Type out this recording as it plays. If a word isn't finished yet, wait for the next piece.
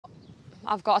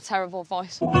I've got a terrible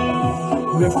voice.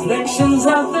 Reflections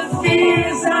of the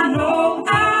fears I know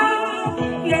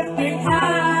I've left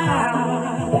behind.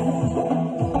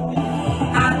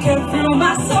 I can feel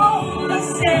my soul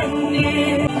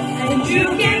ascending, and you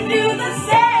can do the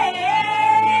same.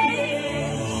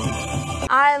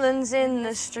 Islands in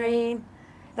the stream,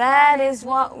 that is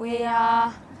what we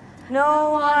are.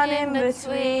 No one in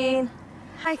between.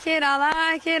 I like it, I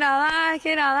like it, I like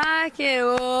it, I like it.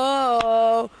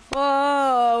 Whoa,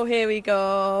 whoa, here we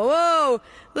go. Whoa,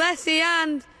 Leslie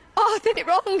and... Oh, I did it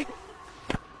wrong.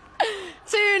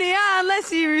 Toone and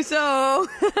Leslie Rousseau.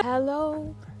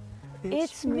 Hello,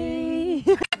 it's me.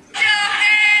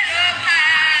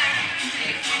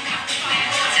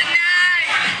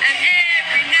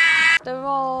 After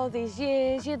all these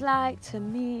years, you'd like to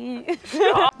meet.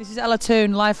 This is Ella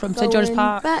Toone, live from St George's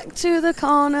Park. Back to the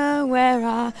corner where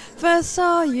I first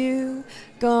saw you.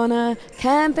 Gonna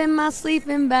camp in my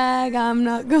sleeping bag, I'm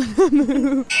not gonna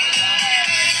move.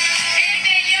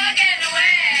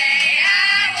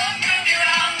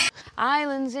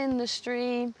 Islands in the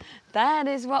stream, that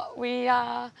is what we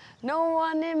are. No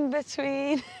one in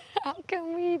between. How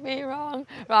can we be wrong?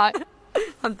 Right,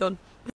 I'm done.